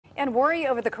And worry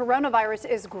over the coronavirus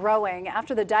is growing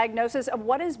after the diagnosis of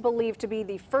what is believed to be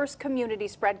the first community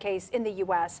spread case in the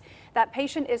U.S. That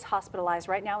patient is hospitalized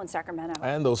right now in Sacramento.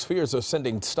 And those fears are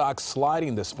sending stocks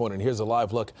sliding this morning. Here's a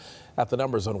live look at the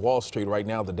numbers on Wall Street right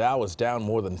now. The Dow is down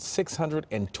more than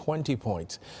 620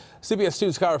 points. CBS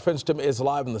 2's Kara Finnstrom is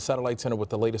live in the Satellite Center with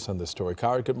the latest on this story.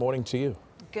 Kara, good morning to you.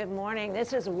 Good morning.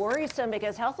 This is worrisome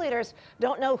because health leaders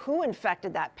don't know who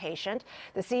infected that patient.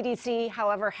 The CDC,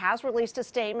 however, has released a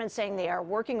statement saying they are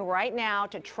working right now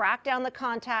to track down the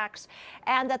contacts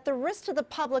and that the risk to the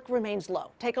public remains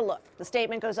low. Take a look. The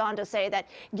statement goes on to say that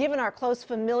given our close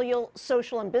familial,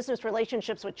 social, and business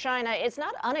relationships with China, it's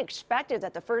not unexpected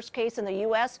that the first case in the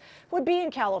U.S. would be in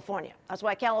California. That's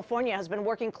why California has been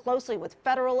working closely with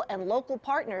federal and local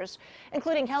partners,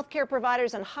 including healthcare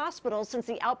providers and hospitals, since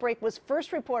the outbreak was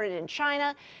first reported in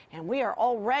China, and we are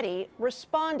already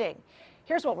responding.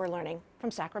 Here's what we're learning from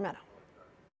Sacramento.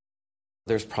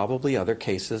 There's probably other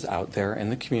cases out there in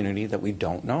the community that we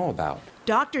don't know about.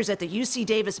 Doctors at the UC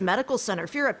Davis Medical Center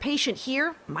fear a patient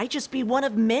here might just be one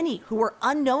of many who were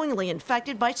unknowingly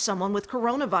infected by someone with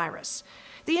coronavirus.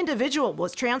 The individual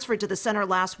was transferred to the center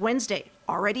last Wednesday,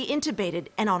 already intubated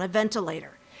and on a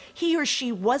ventilator. He or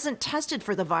she wasn't tested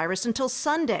for the virus until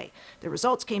Sunday. The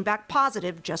results came back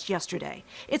positive just yesterday.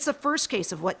 It's the first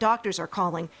case of what doctors are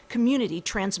calling community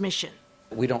transmission.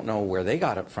 We don't know where they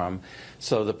got it from,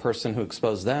 so the person who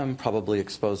exposed them probably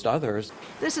exposed others.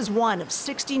 This is one of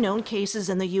 60 known cases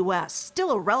in the U.S.,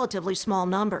 still a relatively small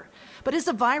number. But as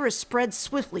the virus spreads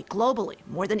swiftly globally,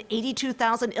 more than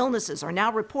 82,000 illnesses are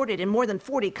now reported in more than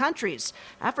 40 countries.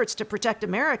 Efforts to protect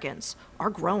Americans are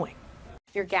growing.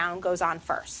 Your gown goes on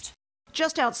first.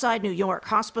 Just outside New York,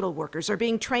 hospital workers are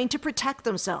being trained to protect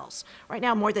themselves. Right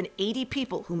now, more than 80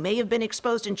 people who may have been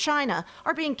exposed in China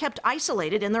are being kept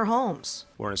isolated in their homes.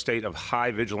 We're in a state of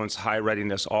high vigilance, high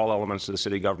readiness, all elements of the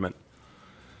city government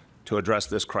to address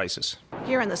this crisis.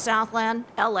 Here in the Southland,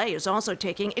 LA is also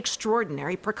taking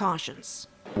extraordinary precautions.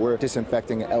 We're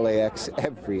disinfecting LAX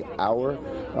every hour.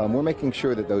 We're making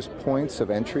sure that those points of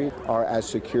entry are as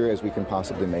secure as we can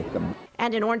possibly make them.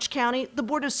 And in Orange County, the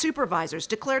Board of Supervisors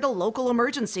declared a local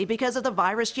emergency because of the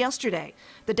virus yesterday.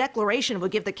 The declaration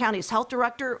would give the county's health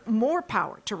director more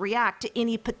power to react to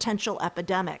any potential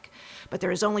epidemic. But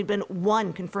there has only been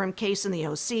one confirmed case in the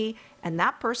OC, and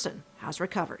that person has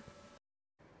recovered.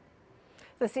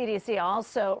 The CDC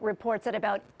also reports that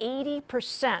about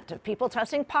 80% of people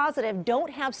testing positive don't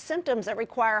have symptoms that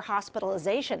require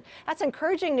hospitalization. That's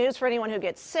encouraging news for anyone who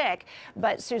gets sick,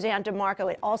 but Suzanne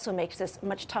DeMarco, it also makes this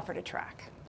much tougher to track.